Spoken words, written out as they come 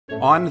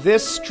on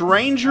this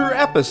stranger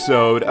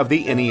episode of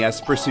the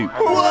NES Pursuit.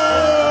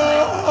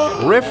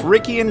 Whoa! Riff,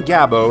 Ricky, and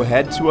Gabbo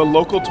head to a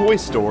local toy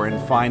store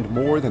and find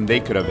more than they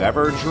could have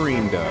ever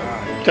dreamed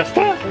of. Just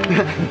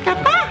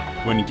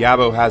that? When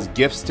Gabbo has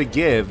gifts to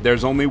give,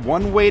 there's only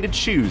one way to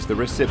choose the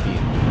recipient.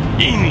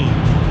 Eeny,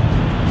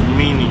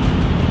 meeny,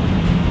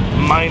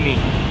 miny.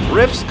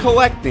 Riff's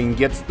collecting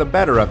gets the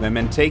better of him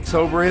and takes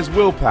over his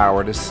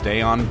willpower to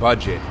stay on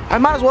budget. I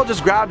might as well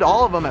just grabbed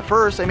all of them at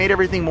first. I made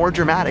everything more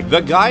dramatic. The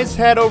guys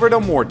head over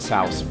to Mort's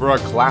house for a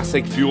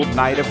classic-fueled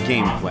night of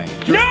gameplay.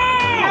 No!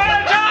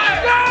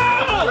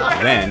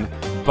 Then,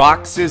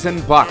 boxes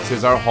and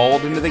boxes are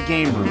hauled into the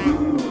game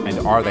room. And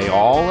are they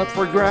all up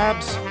for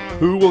grabs?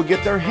 Who will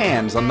get their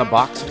hands on the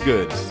boxed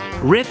goods?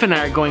 Riff and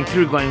I are going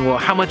through going, well,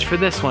 how much for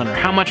this one? Or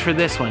how much for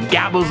this one?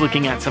 Gabbo's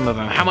looking at some of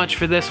them. How much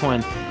for this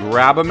one?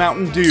 Grab a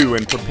Mountain Dew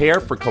and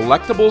prepare for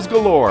collectibles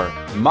galore.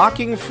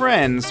 Mocking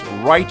friends,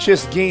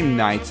 righteous game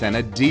nights, and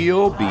a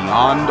deal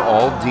beyond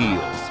all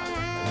deals.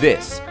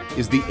 This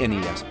is the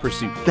NES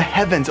Pursuit. The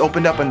heavens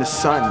opened up and the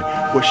sun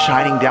was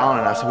shining down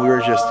on us and we were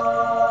just...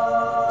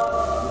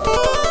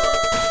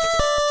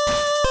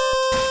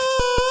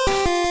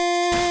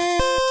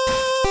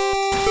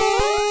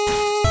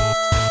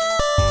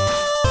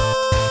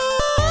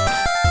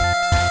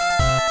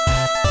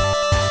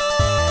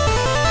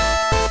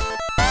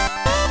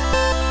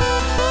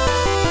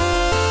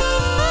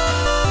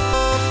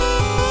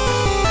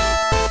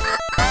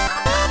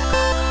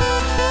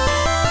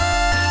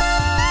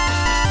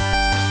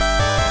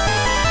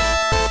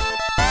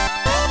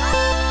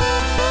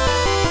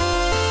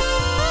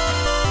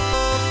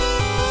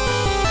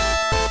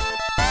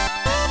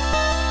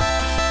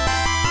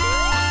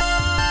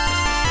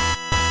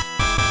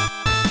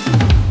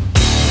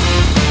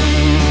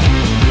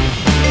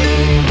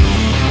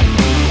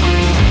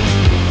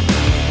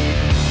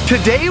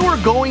 Today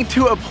we're going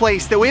to a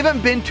place that we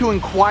haven't been to in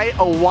quite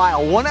a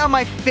while. One of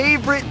my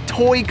favorite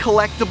toy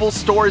collectible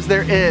stores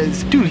there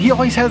is. Dude, he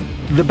always has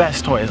the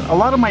best toys. A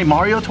lot of my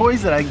Mario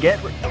toys that I get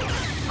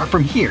are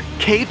from here.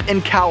 Cape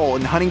and Cowl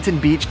in Huntington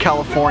Beach,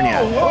 California.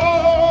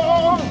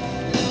 Oh,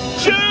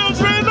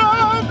 children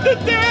of the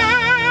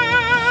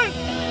dead!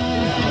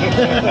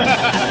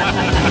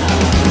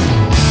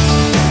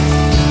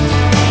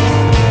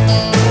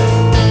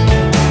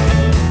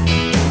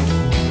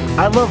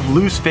 I love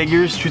loose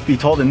figures, truth be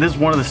told, and this is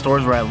one of the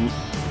stores where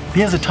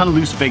he has a ton of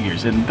loose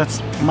figures, and that's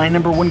my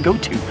 #1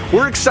 go-to.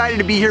 We're excited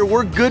to be here.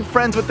 We're good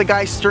friends with the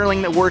guy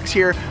Sterling that works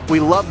here. We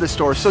love the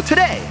store. So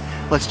today,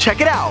 let's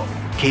check it out.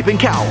 Cape and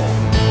Cowl.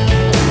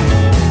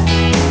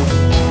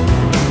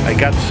 I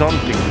got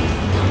something,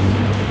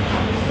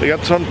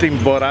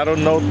 but I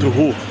don't know to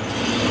who.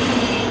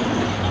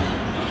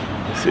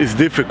 It's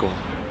difficult.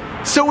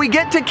 So we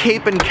get to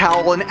Cape and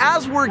Cowl, and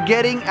as we're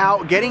getting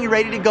out, getting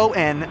ready to go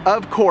in,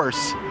 of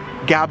course,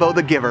 Gabbo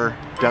the Giver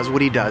does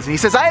what he does. And he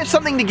says, I have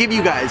something to give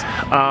you guys.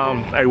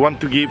 I want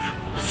to give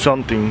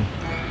something,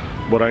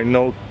 but I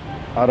don't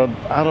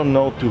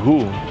know to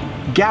who.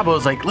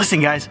 Gabbo's like, listen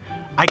guys,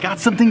 I got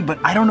something, but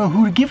I don't know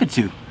who to give it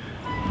to.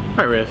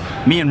 Hi, Riff.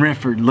 Me and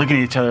Riff are looking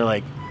at each other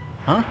like,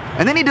 huh?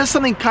 And then he does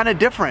something kind of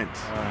different.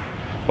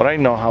 But I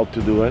know how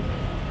to do it,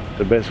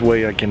 the best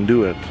way I can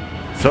do it.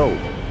 So,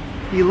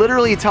 he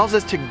literally tells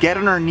us to get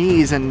on our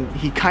knees, and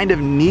he kind of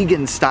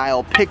Negan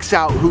style picks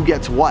out who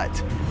gets what.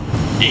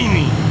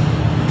 eeny,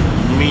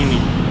 meeny,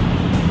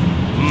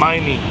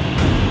 miny,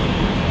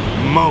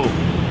 mo.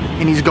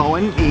 And he's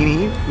going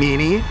eeny,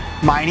 meeny,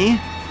 miny,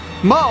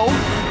 mo.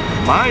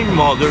 My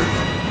mother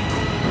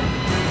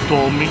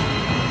told me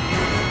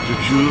to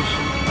choose,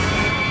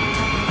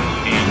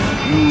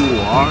 and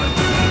you are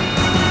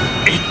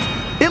it.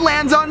 It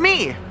lands on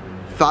me.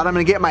 Thought I'm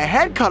gonna get my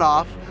head cut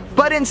off,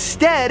 but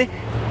instead,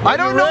 I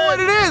don't know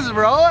what it is,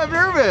 bro. I'm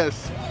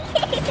nervous.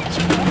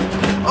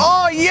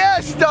 Oh,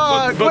 yes,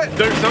 dog. But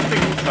there's something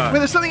inside. Wait,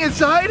 there's something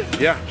inside?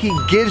 Yeah. He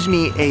gives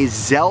me a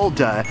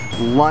Zelda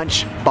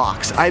lunch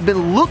box. I've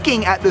been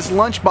looking at this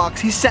lunch box.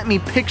 He sent me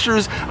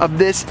pictures of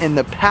this in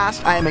the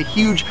past. I am a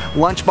huge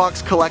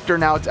lunchbox collector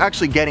now. It's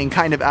actually getting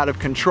kind of out of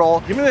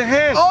control. Give me the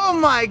hand. Oh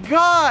my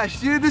gosh,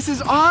 dude, this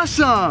is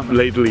awesome.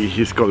 Lately,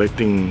 he's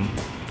collecting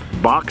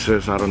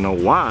boxes. I don't know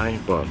why,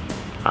 but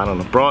I don't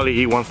know. Probably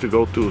he wants to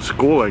go to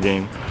school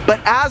again.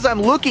 But as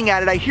I'm looking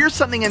at it, I hear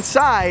something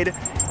inside,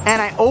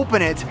 and I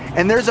open it,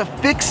 and there's a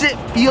Fix-It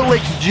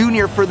Felix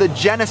Jr. for the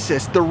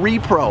Genesis, the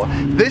Repro.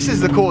 This is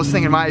the coolest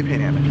thing in my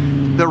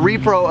opinion. The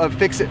Repro of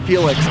Fix-It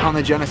Felix on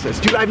the Genesis.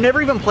 Dude, I've never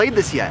even played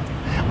this yet.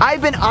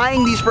 I've been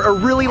eyeing these for a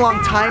really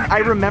long time. I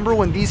remember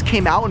when these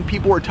came out and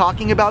people were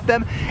talking about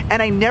them,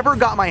 and I never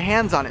got my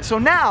hands on it. So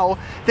now,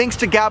 thanks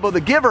to Gabbo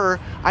the Giver,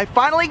 I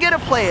finally get to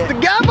play it. The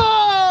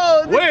Gabbo!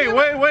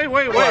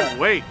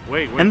 Wait.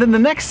 And then the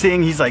next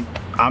thing, he's like,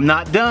 I'm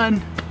not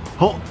done.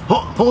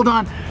 Hold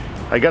on.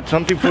 I got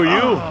something for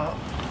you.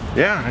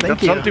 Yeah, I got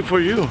something for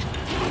you.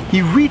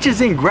 He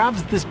reaches in,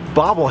 grabs this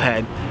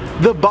bobblehead,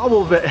 The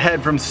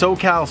bobblehead from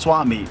SoCal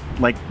Swap Meet,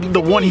 like the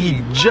one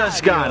he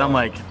just got, I'm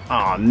like,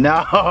 oh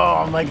no.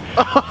 I'm like,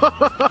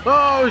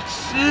 oh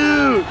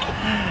shoot.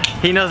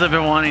 He knows I've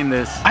been wanting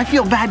this. I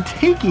feel bad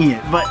taking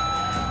it, but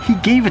he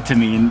gave it to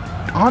me, and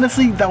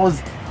honestly, that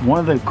was one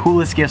of the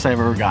coolest gifts I've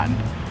ever gotten.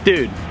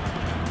 Dude,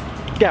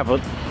 Gabbo,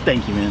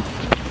 thank you, man.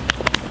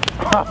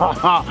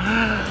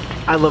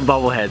 I love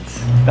bobbleheads.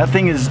 That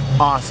thing is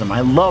awesome.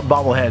 I love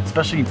bobbleheads,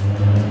 especially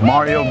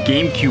Mario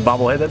GameCube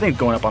bobblehead. That thing's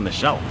going up on the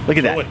shelf. Look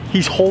at that.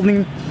 He's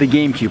holding the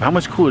GameCube. How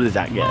much cooler does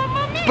that get?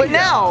 But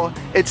now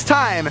it's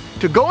time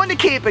to go into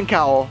Cape and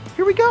Cowl.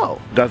 Here we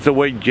go. That's the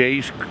way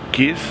Jays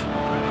kiss.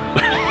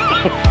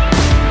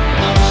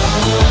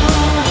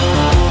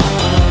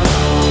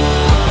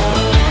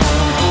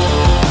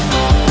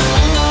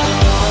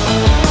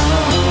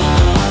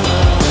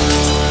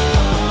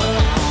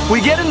 We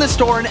get in the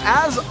store, and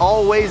as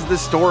always, the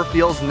store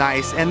feels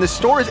nice, and the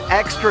store is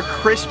extra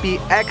crispy,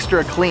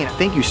 extra clean.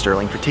 Thank you,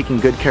 Sterling, for taking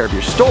good care of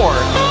your store.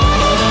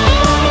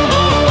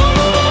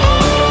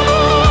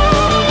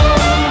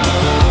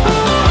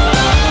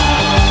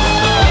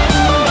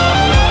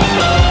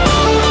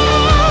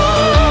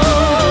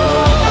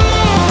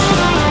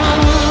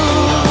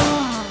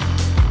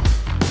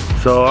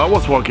 So I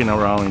was walking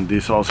around in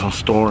this awesome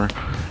store,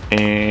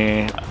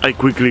 and I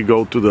quickly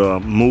go to the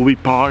movie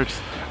parts.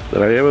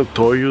 That I ever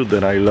told you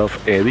that I love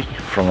Eddie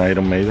from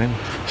Iron Maiden.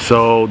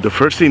 So the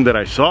first thing that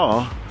I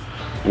saw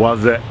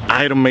was the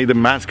Iron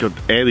Maiden mascot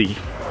Eddie,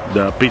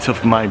 the Peace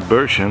of Mind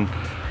version.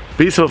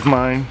 Peace of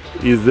Mind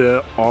is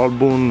the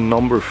album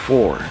number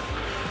 4,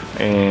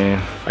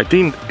 and I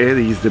think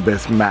Eddie is the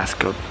best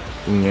mascot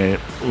in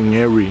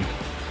every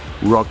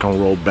rock and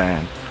roll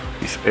band.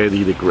 It's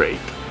Eddie the Great.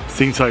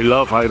 Since I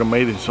love Iron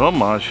Maiden so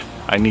much,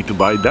 I need to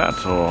buy that,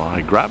 so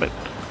I grab it.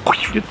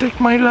 You take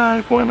my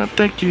life when I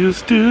take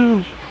yours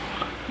too.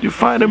 You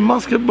fight a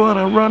musket, but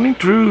I'm running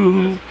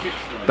through.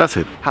 That's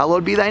it.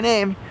 Hallowed be thy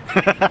name.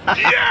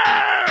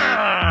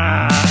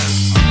 Yeah!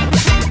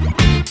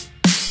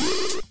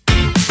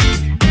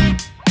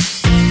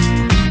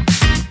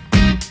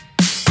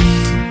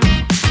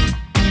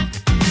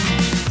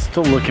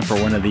 Still looking for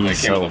one of these,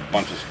 so a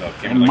bunch of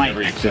stuff. I might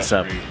pick this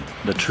up.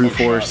 The True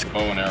Force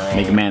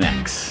Mega Man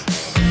X.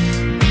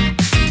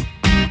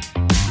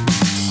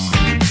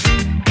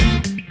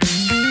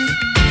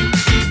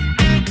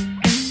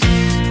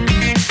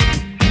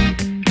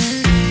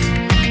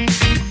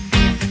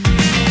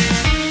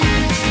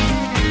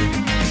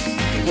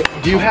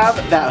 Do you have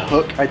that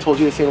hook I told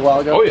you to save a while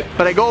ago? Oh yeah.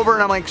 But I go over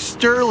and I'm like,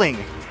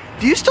 Sterling,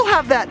 do you still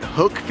have that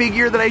hook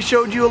figure that I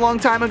showed you a long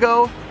time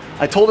ago?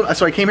 I told him,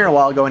 so I came here a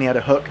while ago and he had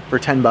a hook for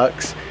 10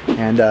 bucks,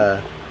 and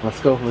let's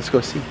go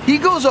see. He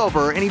goes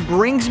over and he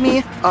brings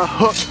me a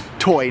hook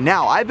toy.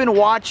 Now, I've been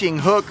watching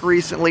Hook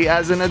recently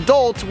as an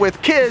adult with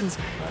kids.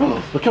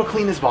 Oh, look how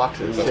clean this box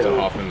is. Dustin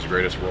Hoffman's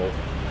greatest role.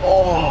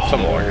 Oh.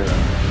 Something like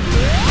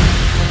that.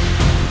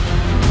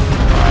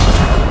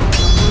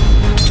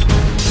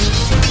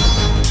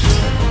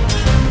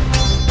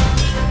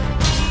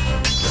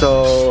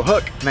 So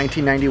Hook,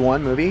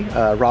 1991 movie,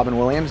 Robin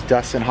Williams,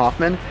 Dustin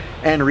Hoffman.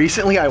 And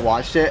recently I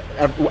watched it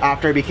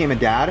after I became a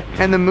dad,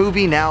 and the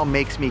movie now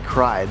makes me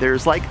cry.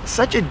 There's like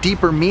such a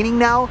deeper meaning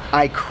now.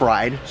 I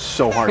cried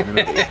so hard in the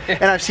movie.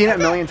 And I've seen it a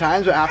million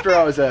times, but after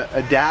I was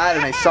a dad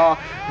and I saw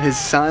his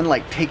son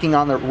like taking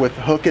on with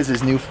Hook as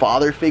his new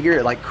father figure,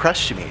 it like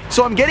crushed me.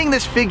 So I'm getting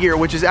this figure,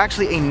 which is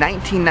actually a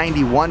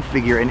 1991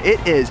 figure, and it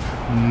is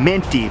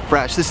minty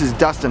fresh. This is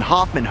Dustin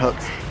Hoffman Hook.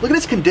 Look at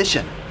his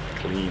condition.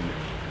 Clean.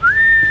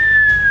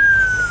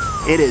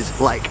 It is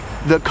like,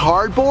 the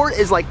cardboard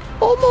is like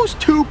almost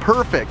too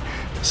perfect.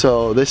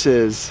 So this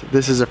is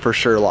a for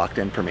sure locked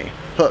in for me.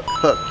 Hook,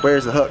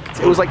 where's the hook?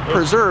 It was like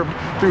preserved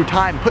through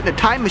time, put in a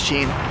time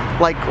machine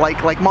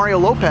like Mario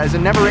Lopez,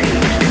 and never aged.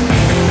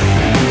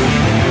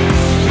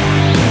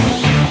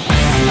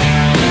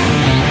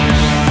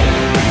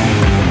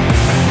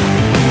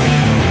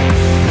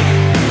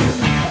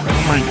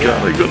 Oh my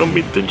God, I'm gonna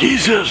meet the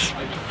Jesus.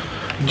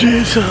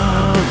 Jesus.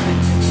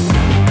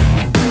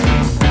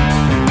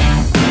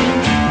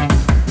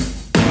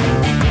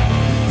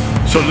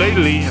 So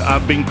lately,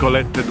 I've been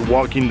collecting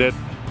Walking Dead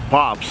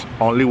Pops,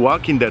 only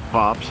Walking Dead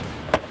Pops.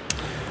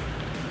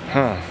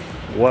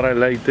 What I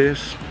like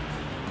this,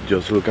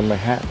 just look at my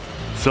hat.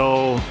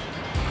 So,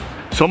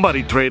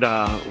 somebody traded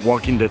a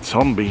Walking Dead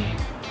zombie,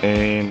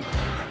 and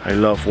I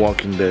love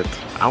Walking Dead.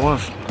 I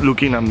was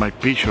looking at my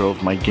picture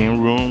of my game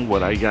room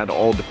where I got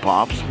all the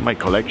Pops, my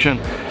collection,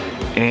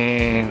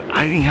 and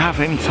I didn't have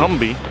any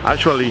zombie.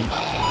 Actually,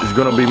 it's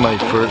gonna be my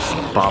first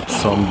Pop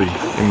zombie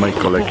in my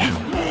collection.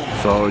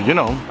 So, you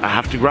know, I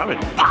have to grab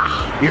it.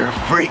 You're a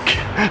freak.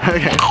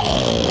 Okay.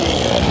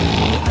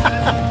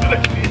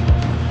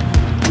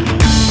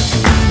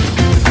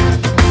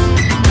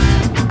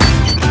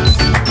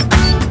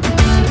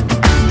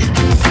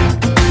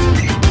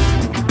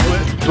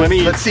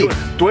 Let's see.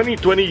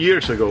 20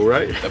 years ago,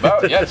 right?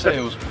 About, yeah, I'd say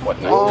it was, what,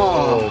 90?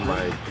 Oh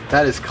my,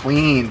 that is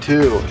clean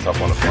too. It's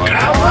up on the front.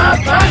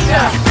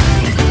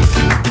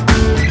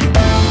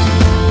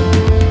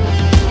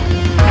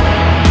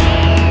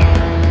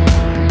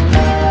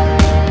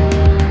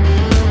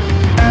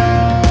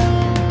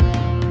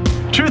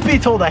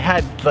 I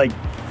had like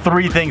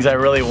 3 things I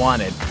really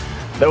wanted.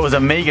 That was a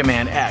Mega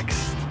Man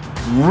X,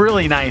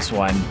 really nice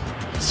one.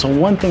 So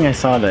one thing I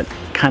saw that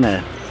kind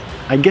of,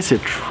 I guess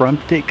it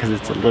trumped it because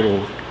it's a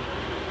little,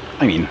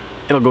 I mean,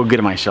 it'll go good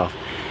on my shelf,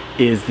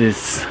 is this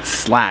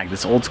slag,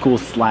 this old school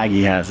slag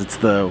he has. It's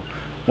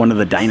one of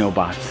the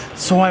Dinobots.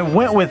 So I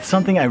went with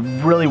something I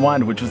really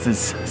wanted, which was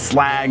this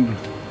slag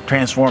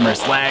transformer,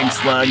 slag,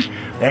 slug.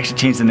 They actually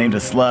changed the name to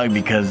slug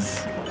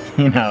because,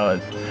 you know,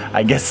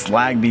 I guess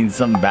slag means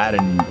something bad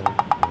in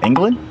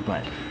England,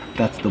 but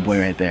that's the boy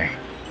right there.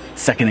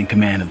 Second in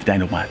command of the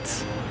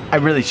Dinobots. I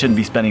really shouldn't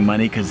be spending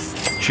money because,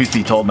 truth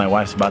be told, my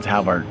wife's about to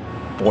have our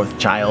 4th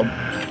child.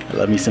 I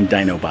love me some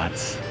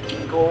Dinobots.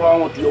 Go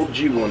along with the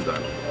OG one,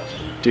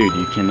 Dinobots. Dude,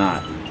 you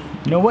cannot.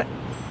 You know what?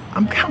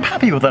 I'm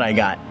happy with what I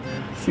got.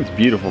 This thing's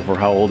beautiful for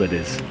how old it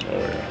is. Oh,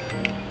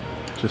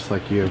 yeah. Just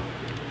like you.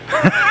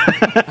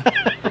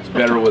 It's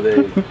better with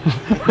age.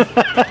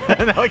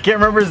 Now I can't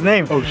remember his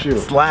name. Oh shoot.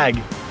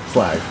 Slag.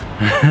 Slag.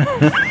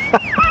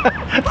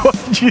 What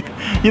did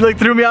you like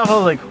threw me off. I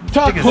was like,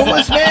 Talk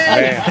homeless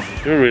man! Man,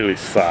 you really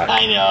suck.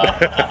 I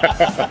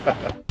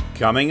know.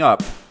 Coming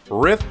up,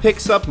 Riff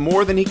picks up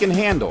more than he can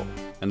handle,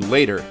 and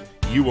later,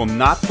 you will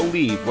not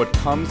believe what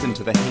comes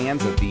into the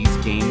hands of these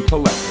game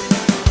collectors.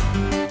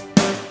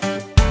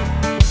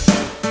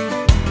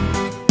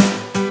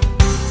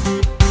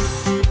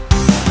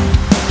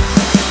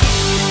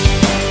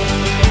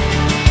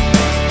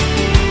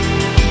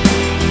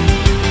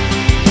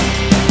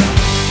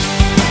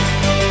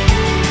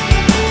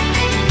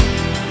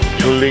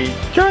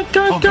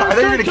 Oh God, are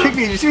they gonna kick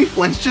me? Did you see me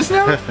flinch just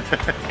now?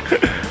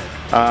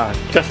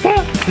 Just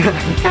that.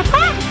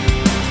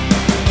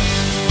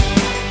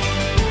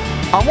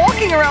 I'm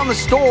walking around the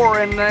store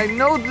and I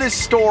know this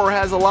store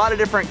has a lot of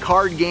different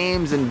card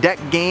games and deck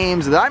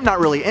games that I'm not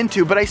really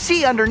into, but I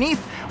see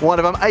underneath one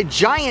of them a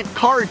giant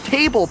card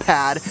table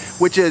pad,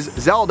 which is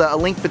Zelda, A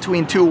Link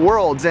Between Two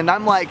Worlds, and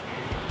I'm like,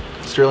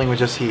 Sterling was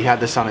just, he had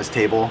this on his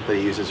table that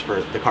he uses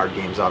for the card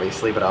games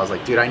obviously, but I was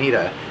like, dude, I need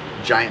a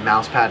giant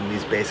mouse pad and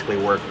these basically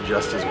work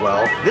just as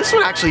well. This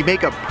would actually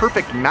make a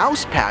perfect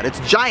mouse pad. It's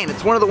giant.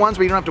 It's one of the ones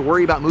where you don't have to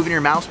worry about moving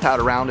your mouse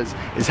pad around is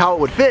how it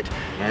would fit.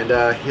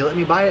 And he let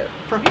me buy it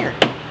from here.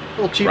 A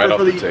little cheaper Right a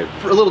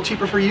little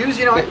cheaper for used,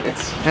 you know.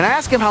 And I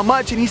asked him how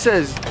much and he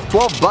says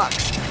 12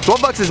 bucks. 12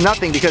 bucks is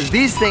nothing because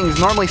these things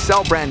normally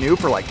sell brand new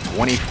for like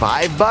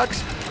 25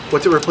 bucks.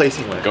 What's it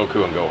replacing with?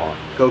 Goku and Gohan.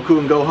 Goku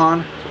and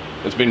Gohan?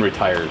 It's been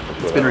retired.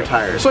 It's been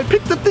retired. So I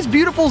picked up this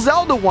beautiful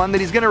Zelda one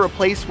that he's gonna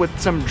replace with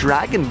some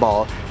Dragon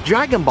Ball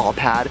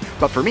pad.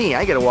 But for me,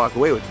 I gotta walk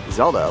away with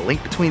Zelda, A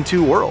Link Between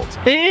Two Worlds.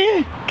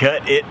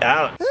 Cut it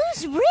out.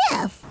 Who's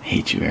Riff? I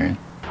hate you, Aaron.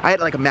 I had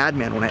like a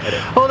madman when I edit.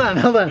 Hold on.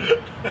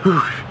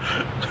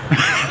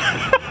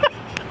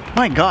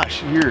 My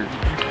gosh, You're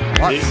a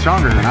lot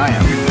stronger than I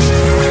am.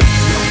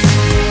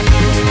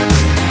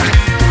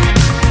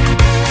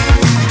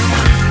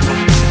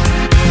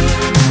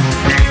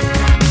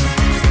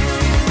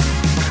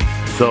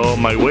 So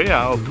my way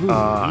out,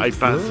 I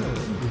passed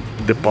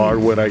the part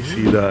where I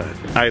see the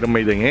Iron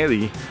Maiden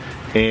Eddie,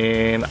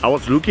 and I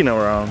was looking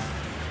around.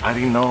 I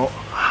didn't know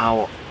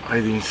how I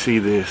didn't see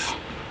this.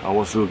 I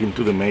was looking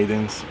to the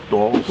Maiden's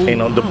dolls,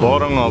 and on the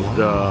bottom of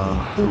the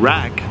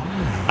rack,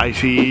 I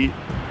see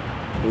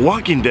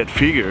Walking Dead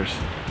figures.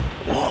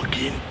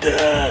 Walking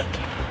Dead.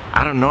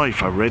 I don't know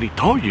if I already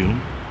told you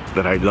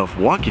that I love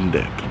Walking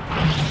Dead.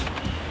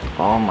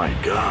 Oh my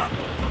God.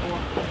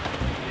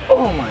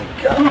 Oh my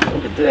God,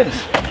 look at this.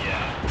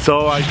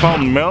 So I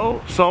found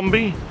Mel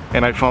Zombie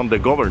and I found the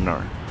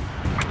Governor.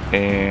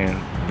 And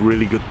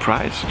really good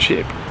price,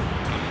 cheap.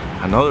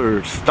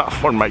 Another stuff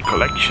for my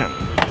collection.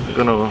 I'm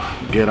gonna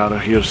get out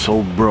of here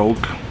so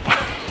broke.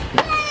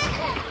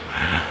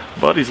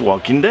 But it's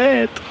Walking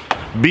Dead.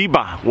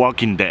 Biba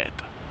Walking Dead.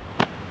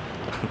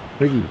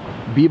 Ricky,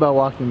 Biba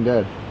Walking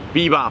Dead.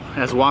 Bebop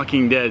as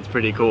Walking Dead is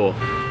pretty cool.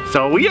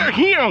 So we are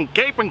here on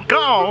Cape and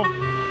Call,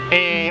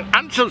 and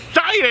I'm so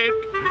excited.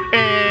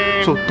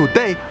 And So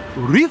today,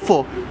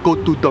 Riffo go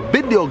to the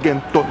video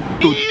game to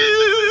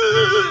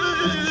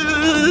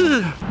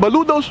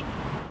Baludos.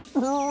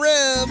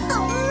 Riff!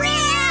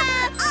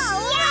 Riff! Oh,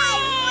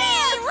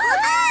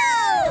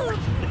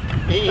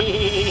 Riff!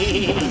 Woohoo!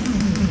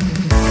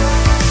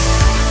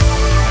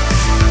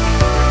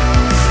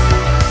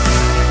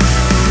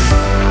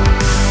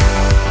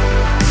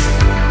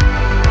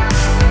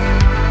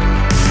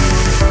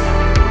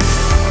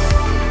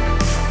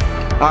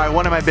 Alright,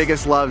 one of my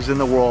biggest loves in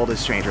the world is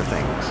Stranger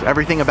Things.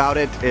 Everything about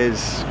it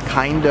is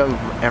kind of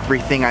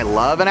everything I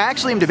love, and I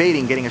actually am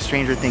debating getting a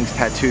Stranger Things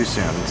tattoo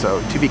soon,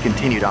 so to be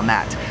continued on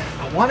that.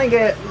 I want to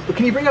get,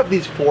 can you bring up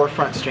these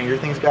forefront Stranger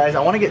Things guys? I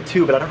want to get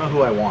 2, but I don't know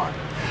who I want.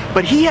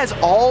 But he has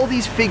all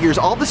these figures,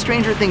 all the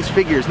Stranger Things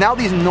figures. Now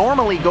these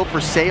normally go for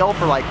sale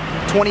for like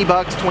 20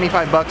 bucks,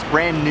 25 bucks,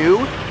 brand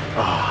new.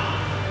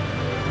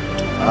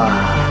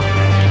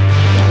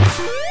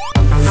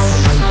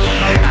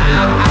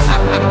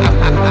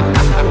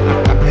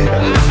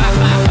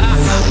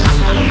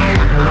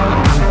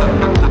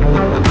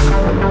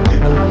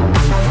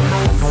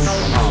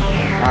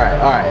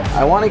 Alright,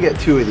 I want to get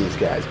 2 of these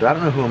guys, but I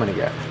don't know who I'm gonna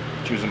get.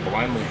 Choosing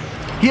blindly.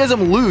 He has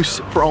them loose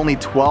for only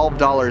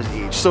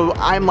 $12 each. So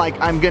I'm like,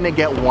 I'm gonna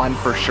get one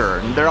for sure.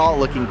 And they're all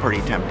looking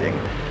pretty tempting.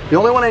 The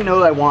only one I know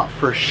that I want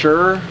for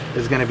sure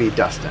is gonna be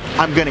Dustin.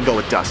 I'm gonna go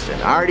with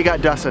Dustin. I already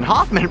got Dustin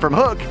Hoffman from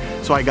Hook,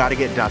 so I gotta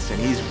get Dustin.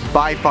 He's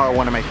by far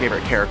one of my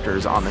favorite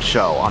characters on the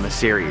show, on the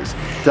series.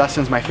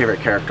 Dustin's my favorite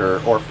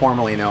character, or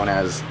formerly known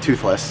as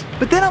Toothless.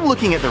 But then I'm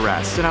looking at the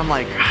rest, and I'm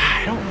like,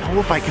 I don't know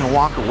if I can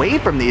walk away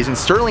from these. And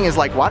Sterling is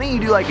like, why don't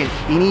you do like an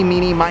eeny,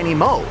 meeny, miny,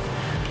 mo?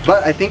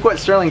 But I think what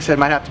Sterling said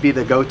might have to be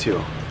the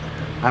go-to.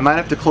 I might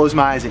have to close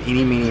my eyes and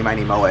eeny, meeny,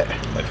 miny, mo it.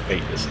 Let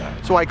fate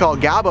decide. So I call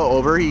Gabbo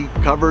over. He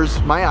covers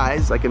my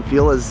eyes. I can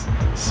feel his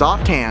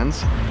soft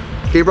hands.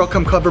 Gabriel,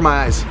 come cover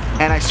my eyes.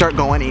 And I start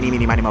going, eeny,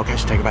 meeny, miny, mo.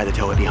 Catch the tiger by the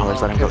toe. If he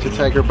hollers, let him go. Catch the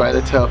tiger by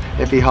the toe.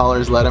 If he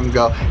hollers, let him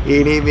go.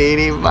 Eeny,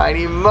 meeny,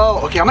 miny, mo.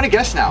 Okay, I'm gonna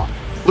guess now.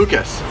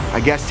 Lucas. I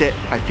guessed it,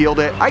 I feeled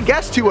it. I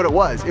guessed too what it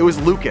was. It was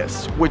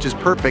Lucas, which is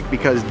perfect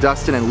because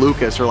Dustin and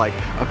Lucas are like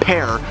a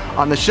pair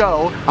on the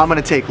show. I'm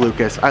gonna take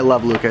Lucas. I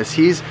love Lucas.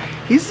 He's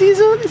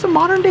a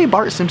modern day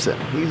Bart Simpson.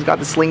 He's got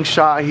the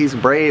slingshot, he's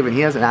brave, and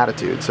he has an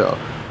attitude, so.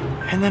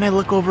 And then I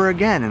look over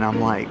again and I'm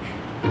like,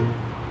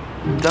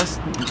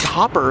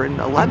 Hopper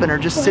and 11 are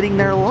just sitting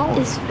there alone.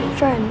 His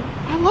friend.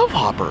 I love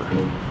Hopper.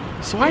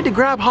 So I had to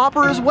grab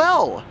Hopper as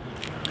well.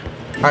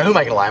 All right, who am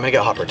I gonna lie? I'm gonna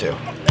get Hopper too.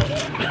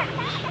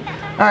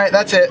 All right,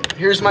 that's it.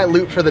 Here's my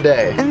loot for the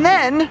day. And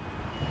then,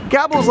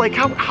 Gabbo's like,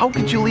 how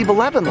could you leave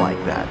 11 like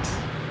that?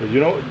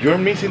 You know, you're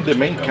missing the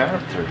main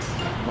character.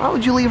 Why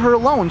would you leave her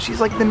alone? She's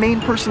like the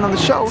main person on the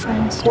show.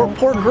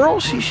 Poor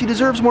girl, she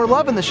deserves more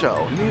love in the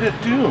show. You need it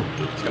too.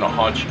 It's gonna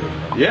haunt you.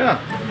 Yeah.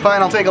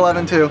 Fine, I'll take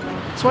 11 too.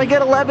 So I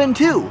get 11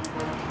 too.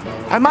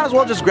 I might as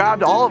well just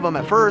grabbed all of them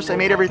at first. I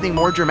made everything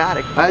more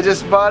dramatic. I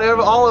just bought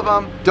all of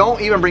them.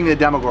 Don't even bring me the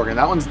Demogorgon.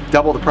 That one's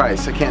double the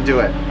price. I can't do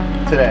it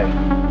today.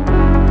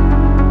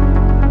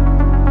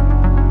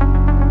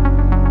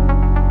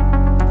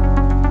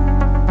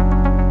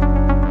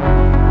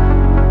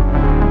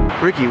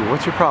 Ricky,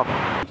 what's your problem?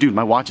 Dude,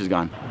 my watch is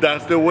gone.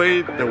 That's the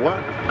way, the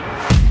what?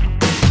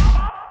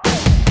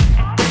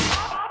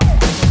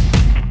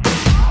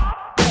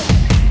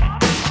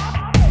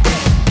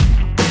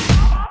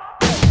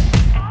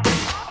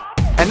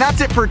 And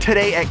that's it for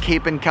today at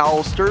Cape and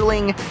Cowl.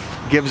 Sterling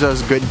gives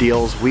us good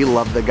deals. We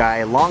love the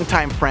guy,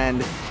 longtime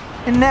friend.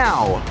 And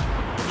now,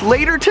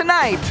 later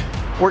tonight,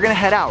 we're gonna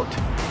head out to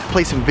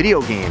play some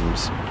video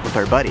games with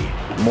our buddy,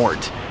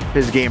 Mort.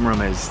 His game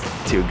room is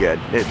too good.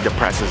 It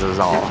depresses us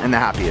all in the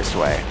happiest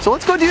way. So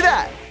let's go do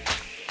that.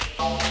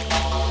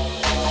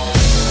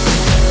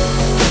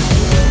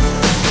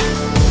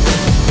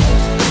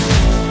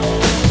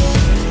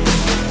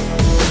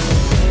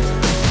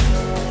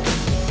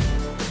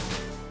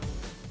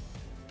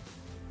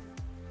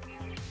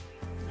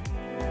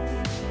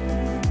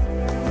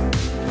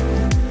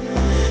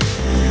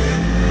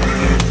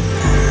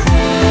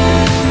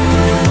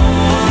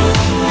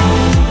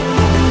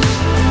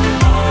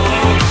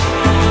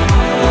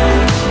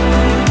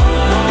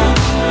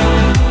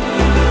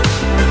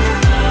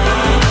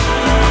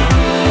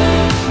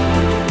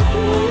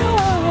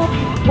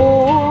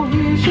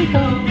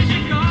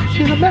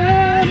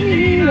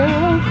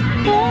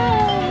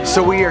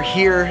 So we are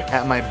here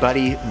at my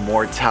buddy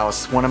Mort's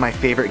house, one of my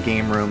favorite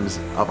game rooms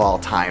of all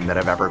time that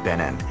I've ever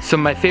been in. So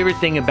my favorite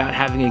thing about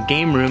having a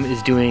game room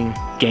is doing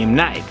game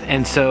night.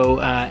 And so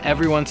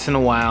every once in a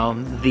while,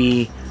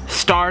 the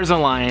stars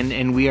align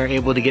and we are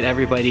able to get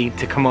everybody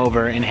to come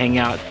over and hang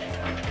out.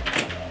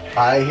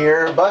 I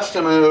hear bust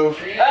a move.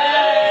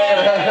 Hey!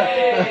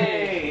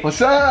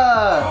 What's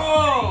up?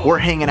 Whoa. We're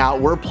hanging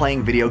out, we're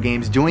playing video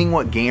games, doing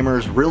what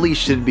gamers really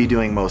should be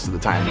doing most of the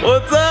time.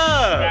 What's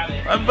up?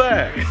 I'm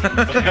back.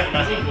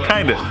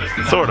 Kinda,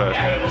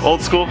 sorta.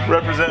 Old school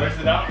represent.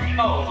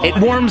 It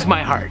warms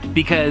my heart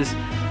because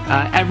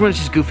everyone's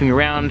just goofing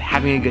around,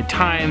 having a good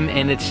time,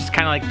 and it's just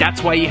kind of like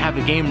that's why you have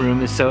a game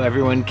room, is so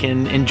everyone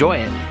can enjoy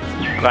it.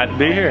 Glad to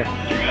be here.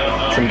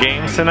 Some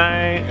games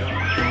tonight.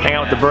 Hang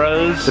out with the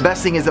bros. The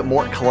best thing is that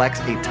Mort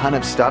collects a ton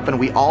of stuff, and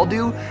we all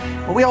do,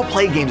 but we all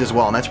play games as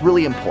well, and that's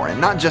really important.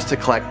 Not just to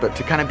collect, but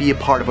to kind of be a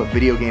part of what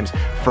video games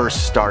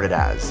first started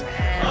as.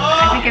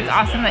 I think it's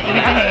awesome that you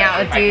get to hang out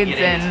with dudes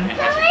and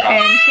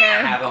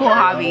share a cool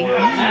hobby.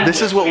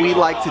 This is what we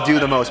like to do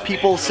the most.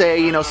 People say,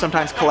 you know,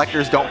 sometimes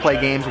collectors don't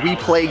play games. We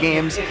play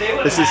games.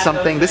 This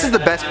is the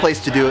best place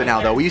to do it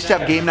now, though. We used to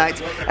have game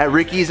nights at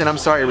Ricky's, and I'm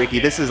sorry, Ricky,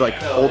 this is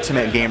like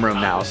ultimate game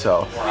room now,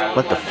 so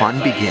let the fun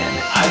begin.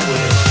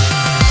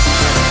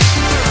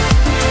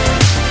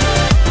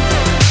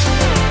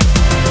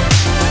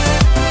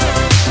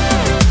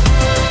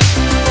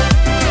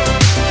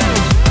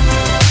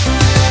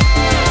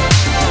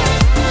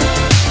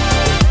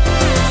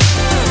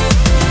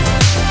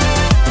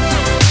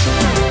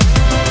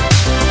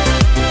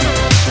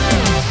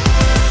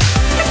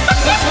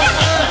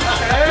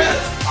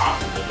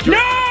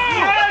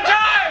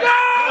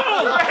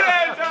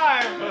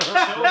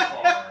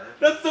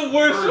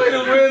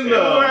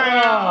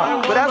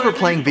 But as we're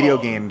playing video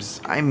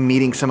games, I'm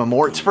meeting some of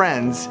Mort's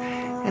friends,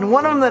 And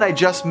one of them that I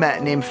just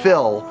met, named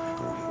Phil,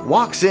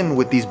 walks in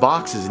with these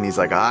boxes and he's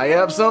like, I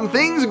have some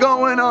things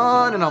going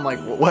on. And I'm like,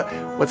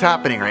 what's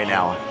happening right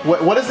now?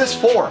 What is this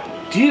for?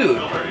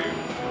 Dude.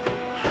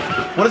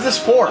 What is this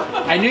for?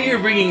 I knew you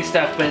were bringing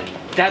stuff, but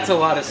that's a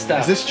lot of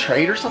stuff. Is this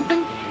trade or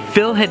something?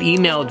 Phil had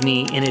emailed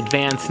me in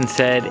advance and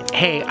said,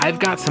 hey, I've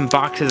got some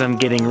boxes I'm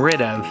getting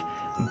rid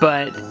of,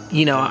 but,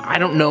 you know, I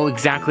don't know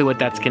exactly what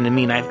that's gonna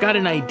mean. I've got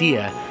an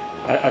idea.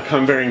 I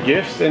come bearing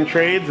gifts and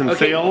trades and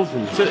sales.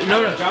 And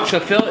so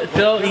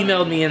Phil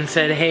emailed me and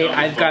said, hey,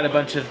 I've got a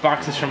bunch of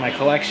boxes from my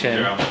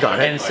collection. Got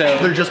it. And so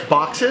they're just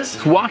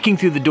boxes? Walking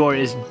through the door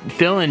is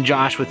Phil and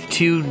Josh with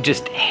two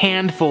just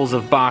handfuls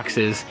of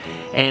boxes,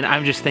 and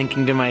I'm just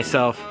thinking to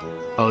myself,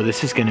 oh,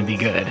 this is gonna be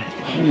good.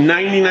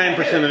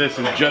 99% of this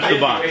is just the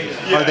boxes.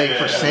 Are they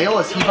for sale?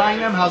 Is he buying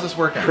them? How's this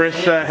working? Chris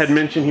had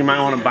mentioned he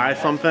might want to buy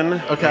something.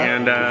 Okay.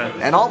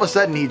 And all of a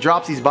sudden he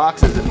drops these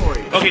boxes.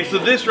 Okay, so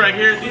this right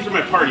here, these are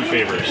my party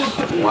favors.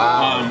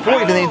 Wow.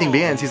 Before even anything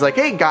begins, he's like,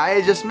 hey guy,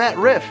 I just met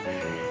Riff.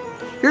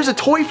 Here's a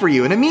toy for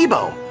you, an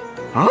amiibo.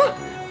 Huh?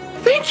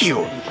 Thank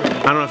you.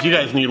 I don't know if you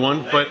guys need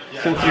one, but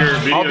since your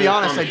video I'll be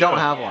honest, I don't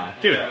have one.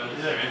 Dude.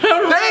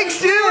 Thanks,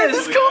 dude. Where'd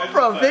this come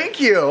from? Thank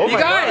you. Oh you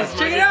guys,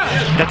 check it out.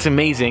 That's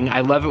amazing.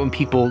 I love it when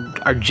people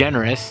are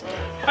generous.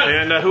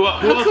 And who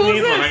else needs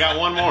one? I got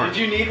one more. Did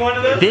you need one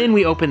of those? Then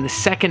we open the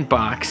second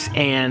box,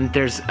 and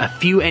there's a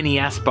few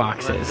NES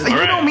boxes.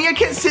 You know me, I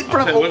can't sit in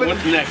front of open.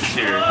 What's next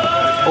here?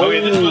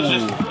 Okay, this was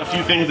just a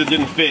few things that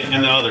didn't fit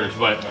in the others,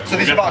 but... So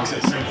these are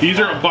boxes? These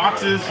are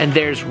boxes. And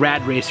there's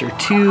Rad Racer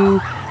 2,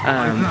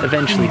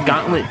 eventually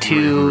Gauntlet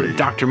 2,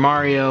 Dr.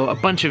 Mario, a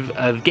bunch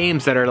of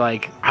games that are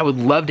like, I would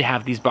love to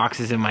have these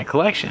boxes in my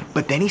collection.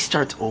 But then he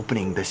starts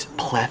opening this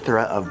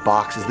plethora of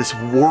boxes, this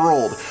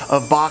world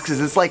of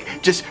boxes. It's like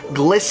just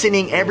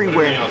glistening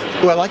everywhere.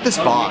 Oh, I like this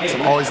box.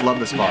 I've always loved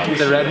this box.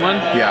 The red one?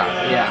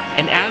 Yeah. Yeah.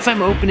 And as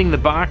I'm opening the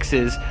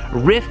boxes,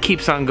 Riff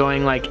keeps on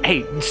going like,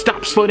 hey,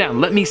 stop, slow down,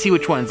 let me see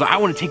which ones. I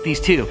want to take these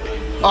too.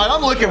 All right,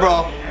 I'm looking, bro.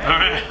 All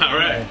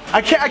right.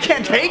 I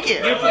can't take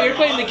it. You're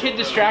playing the kid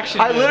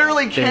distraction. I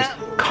literally can't.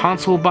 There's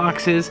console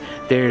boxes,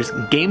 there's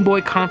Game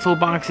Boy console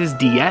boxes,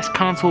 DS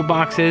console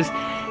boxes,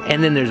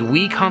 and then there's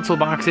Wii console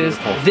boxes.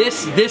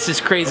 This is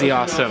crazy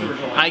awesome.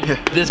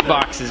 This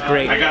box is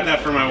great. I got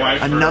that for my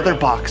wife. Another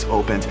box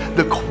opens.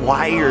 The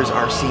choirs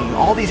are singing.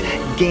 All these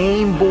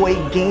Game Boy,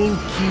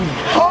 GameCube.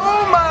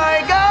 Oh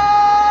my God!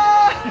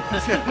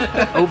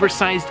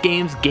 Oversized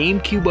games,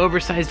 GameCube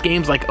oversized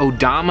games like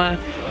Odama.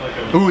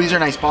 Ooh, these are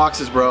nice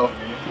boxes, bro.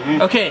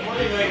 Okay,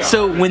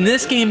 so when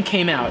this game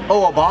came out...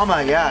 Oh,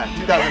 Obama, yeah,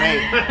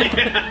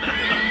 2008.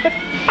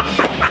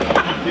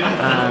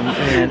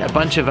 And a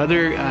bunch of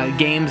other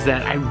games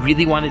that I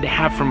really wanted to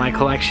have for my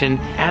collection.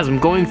 As I'm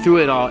going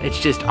through it all, it's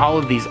just all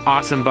of these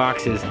awesome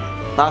boxes.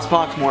 Last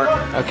box, Mort.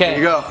 Okay, here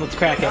you go. Let's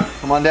crack it.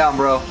 Come on down,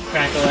 bro.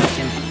 Crack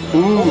it.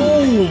 Ooh.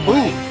 Oh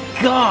my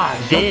God.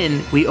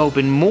 Then we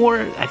open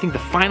more, I think the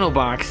final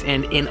box,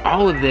 and in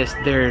all of this,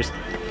 there's,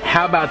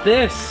 how about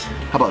this?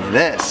 How about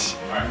this?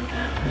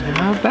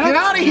 How about Get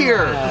out of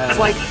here! It's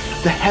like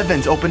the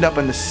heavens opened up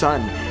and the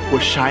sun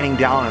was shining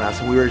down on us,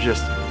 and we were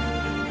just...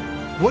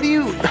 What do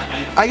you...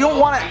 I don't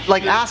want to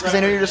like ask because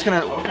I know you're just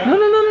gonna...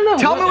 No.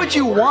 Tell me what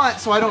you want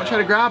so I don't try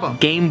to grab them.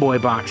 Game Boy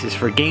boxes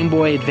for Game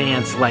Boy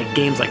Advance, like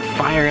games like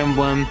Fire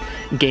Emblem,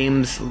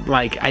 games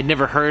like, I'd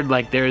never heard,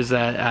 like there's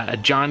a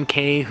John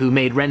Kay who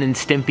made Ren and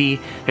Stimpy.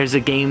 There's a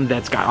game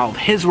that's got all of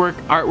his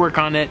artwork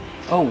on it.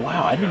 Oh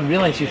wow, I didn't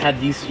realize you had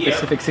these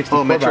specific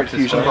 64 Metroid boxes.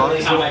 Fusion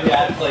box.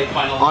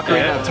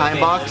 Ocarina of Time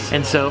box.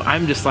 And so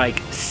I'm just like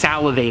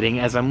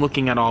salivating as I'm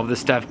looking at all of this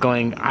stuff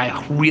going,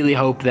 I really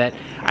hope that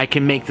I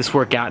can make this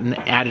work out and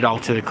add it all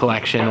to the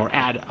collection, or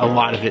add a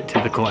lot of it to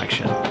the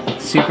collection.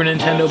 Super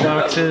Nintendo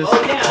boxes.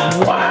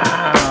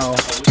 Wow.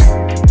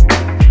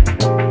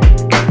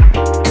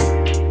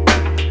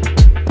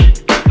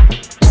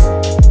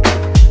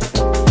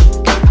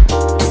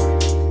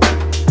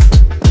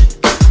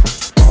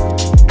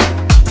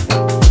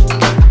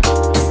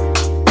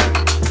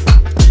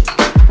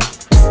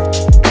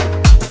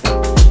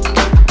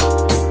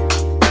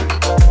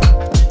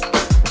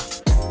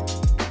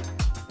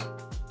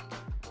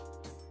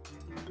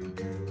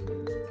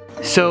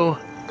 So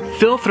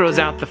Phil throws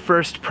out the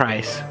first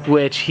price,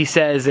 which he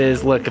says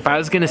is, look, if I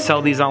was gonna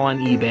sell these all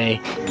on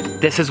eBay,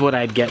 this is what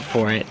I'd get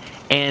for it.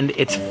 And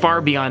it's far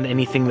beyond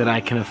anything that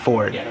I can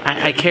afford.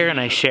 I care and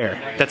I share.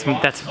 That's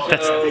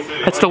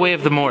the way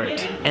of the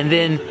Mort. And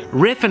then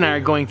Riff and I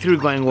are going through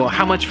going, well,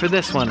 how much for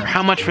this one? Or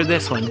how much for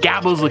this one?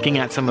 Gabbo's looking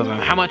at some of them.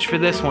 How much for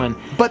this one?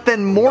 But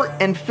then Mort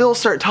and Phil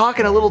start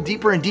talking a little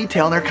deeper in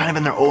detail, and they're kind of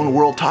in their own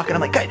world talking.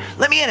 I'm like, guys,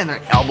 let me in, and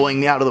they're elbowing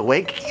me out of the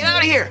way. Get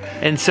out of here.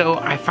 And so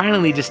I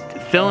finally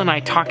Phil and I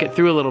talk it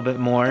through a little bit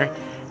more,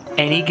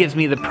 and he gives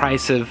me the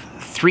price of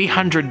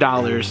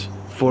 $300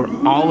 for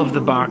all of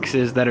the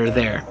boxes that are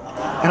there.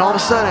 And all of a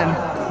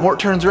sudden, Mort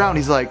turns around,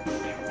 he's like,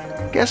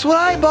 guess what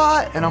I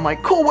bought? And I'm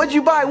like, cool, what'd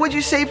you buy? What'd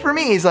you save for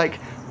me? He's like,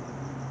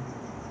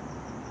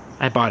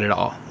 I bought it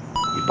all.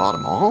 You bought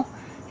them all?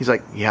 He's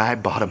like, yeah, I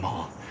bought them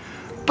all.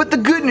 But the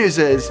good news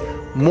is,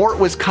 Mort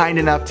was kind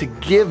enough to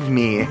give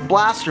me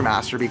Blaster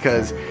Master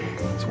because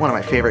it's one of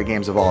my favorite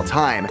games of all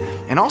time,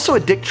 and also a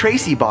Dick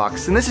Tracy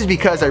box, and this is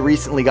because I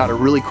recently got a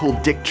really cool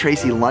Dick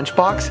Tracy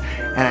lunchbox,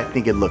 and I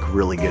think it'd look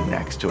really good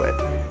next to it.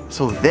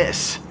 So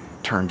this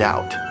turned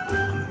out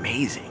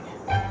amazing.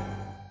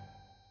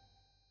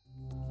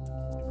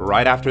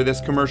 Right after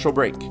this commercial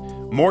break,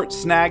 Mort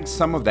snagged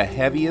some of the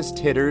heaviest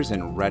hitters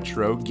in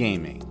retro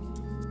gaming.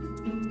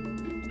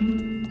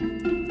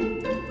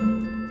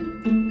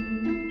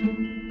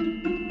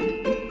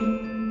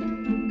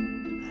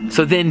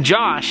 So then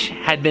Josh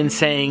had been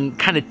saying,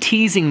 kind of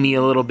teasing me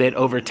a little bit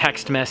over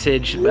text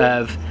message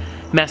of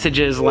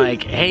messages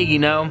like, hey, you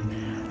know,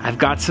 I've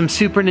got some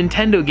Super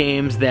Nintendo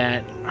games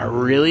that are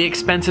really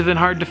expensive and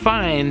hard to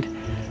find,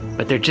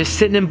 but they're just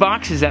sitting in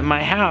boxes at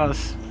my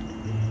house.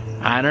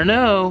 I don't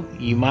know,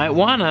 you might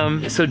want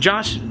them. So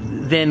Josh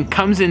then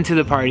comes into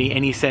the party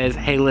and he says,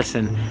 hey,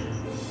 listen,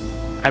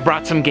 I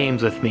brought some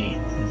games with me.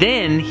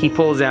 Then he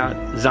pulls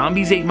out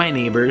Zombies Ate My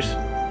Neighbors,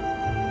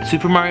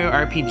 Super Mario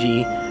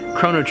RPG,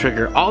 Chrono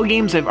Trigger, all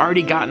games I've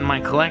already got in my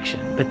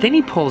collection. But then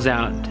he pulls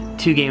out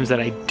 2 games that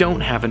I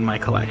don't have in my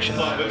collection.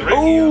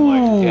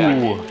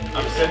 Ooh!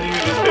 I'm sending you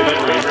this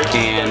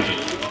video.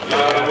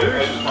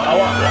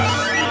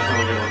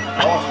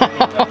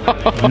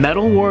 And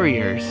Metal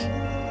Warriors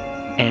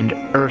and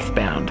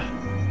Earthbound.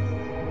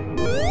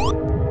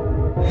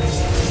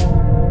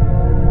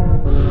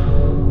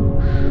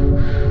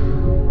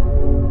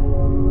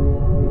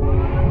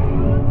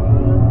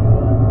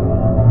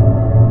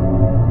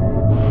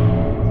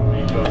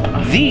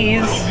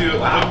 These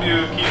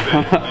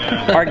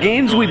are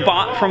games we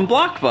bought from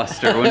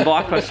Blockbuster when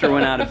Blockbuster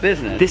went out of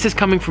business. This is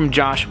coming from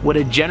Josh. What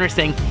a generous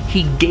thing.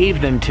 He gave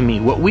them to me.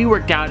 What we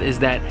worked out is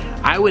that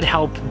I would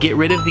help get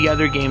rid of the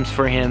other games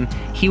for him.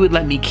 He would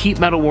let me keep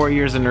Metal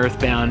Warriors and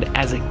Earthbound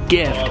as a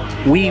gift.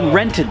 We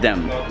rented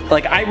them.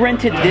 Like, I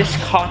rented this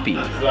copy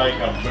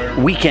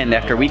weekend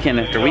after weekend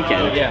after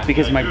weekend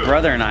because my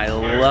brother and I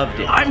loved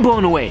it. I'm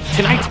blown away.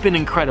 Tonight's been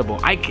incredible.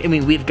 I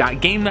mean, we've got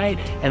game night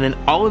and then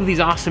all of these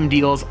awesome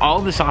deals, all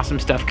this awesome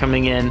stuff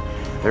coming in.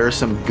 There are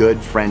some good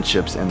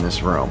friendships in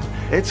this room.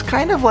 It's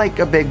kind of like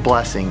a big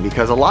blessing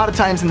because a lot of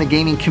times in the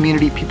gaming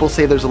community, people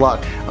say there's a lot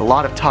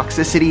of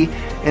toxicity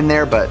in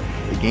there, but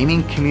the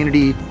gaming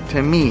community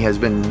to me has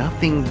been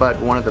nothing but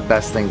one of the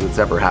best things that's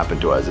ever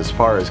happened to us as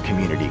far as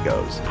community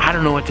goes. I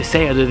don't know what to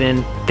say other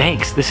than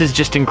thanks. This is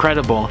just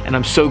incredible, and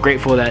I'm so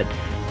grateful that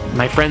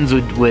my friends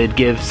would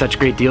give such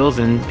great deals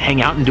and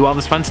hang out and do all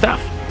this fun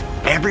stuff.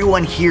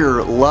 Everyone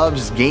here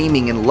loves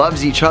gaming and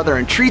loves each other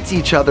and treats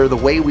each other the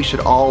way we should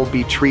all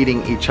be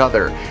treating each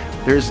other.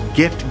 There's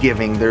gift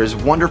giving, there's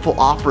wonderful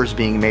offers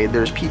being made,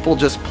 there's people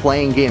just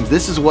playing games.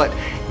 This is what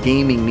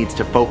gaming needs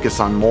to focus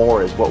on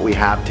more, is what we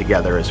have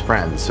together as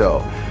friends.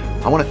 So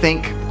I want to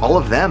thank all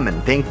of them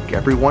and thank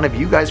every one of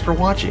you guys for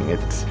watching.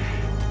 It's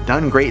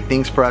done great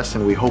things for us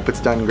and we hope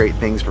it's done great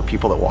things for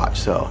people that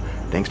watch. So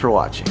thanks for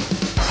watching.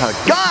 A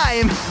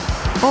game?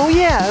 Oh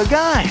yeah, a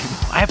game.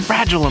 I have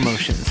fragile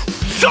emotions.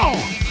 So,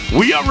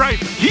 we are right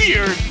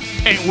here,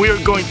 and we're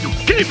going to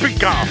keep it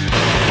calm.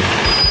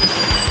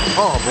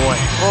 Oh boy,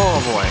 oh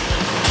boy.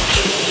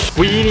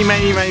 We eeny,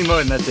 miny, mo,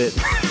 and that's it.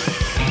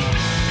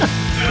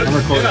 I'm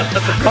recording.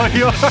 Oh,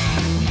 you are?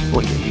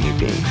 Look at you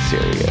being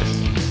serious.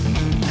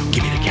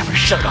 Give me the camera,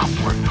 shut it off,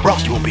 Mort, or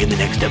else you won't be in the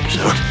next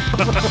episode.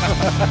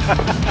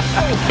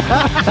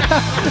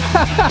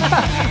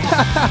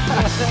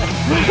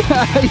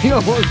 You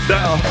almost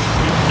fell.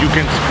 You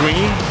can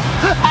scream,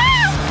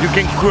 you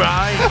can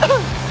cry,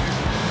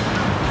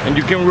 and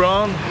you can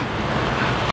run.